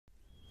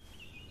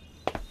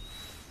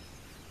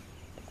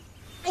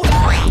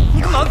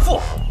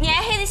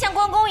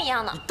一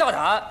样呢。你大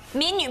胆！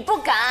民女不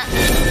敢。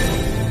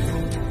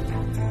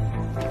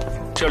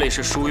这里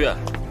是书院，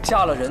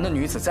嫁了人的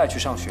女子再去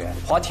上学，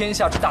滑天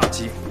下之大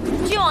稽。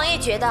郡王爷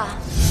觉得，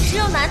只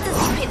有男子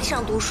才配得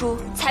上读书，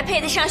才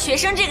配得上学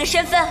生这个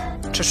身份。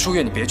这书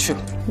院你别去了，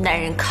男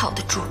人靠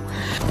得住，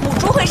母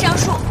猪会上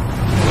树。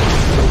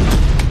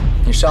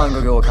你上一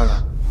个给我看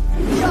看。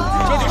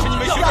这就是你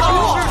们学生的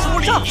世俗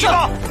礼仪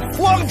吗？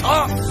荒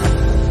唐！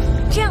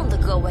这样的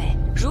各位，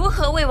如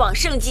何为往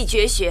圣继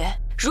绝学？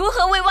如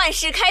何为万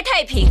世开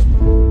太平？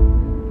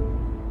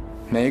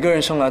每个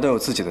人生来都有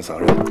自己的责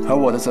任，而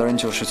我的责任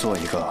就是做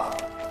一个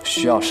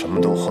需要什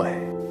么都会，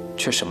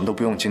却什么都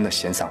不用经的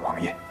闲散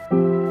王爷。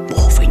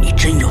莫非你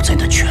真有在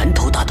那拳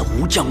头大的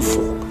吴江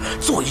府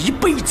做一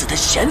辈子的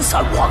闲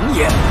散王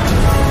爷？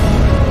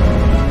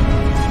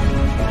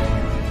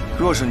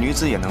若是女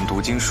子也能读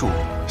经术、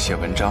写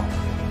文章，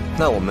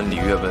那我们礼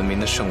乐文明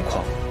的盛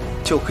况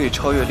就可以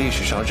超越历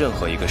史上任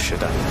何一个时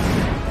代。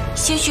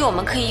兴许我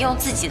们可以用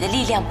自己的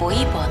力量搏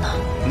一搏呢。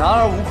男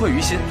儿无愧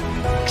于心，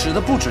指的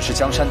不只是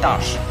江山大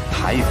事，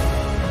还有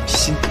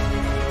心，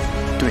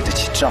对得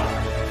起丈儿。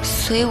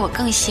所以我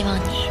更希望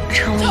你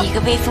成为一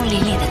个威风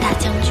凛凛的大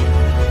将军，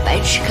百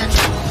尺竿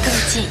头更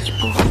进一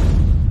步。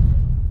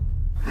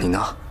你呢？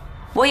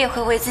我也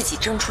会为自己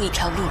争出一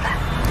条路来。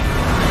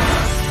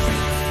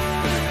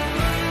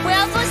我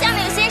要做像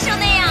柳先生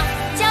那样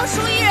教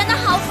书育人的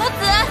好夫子。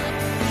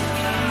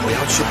我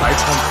要去白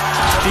川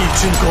立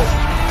军功，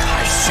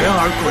凯旋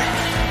而归，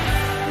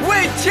为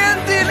天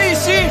地立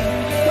心，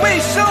为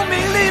生民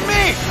立命。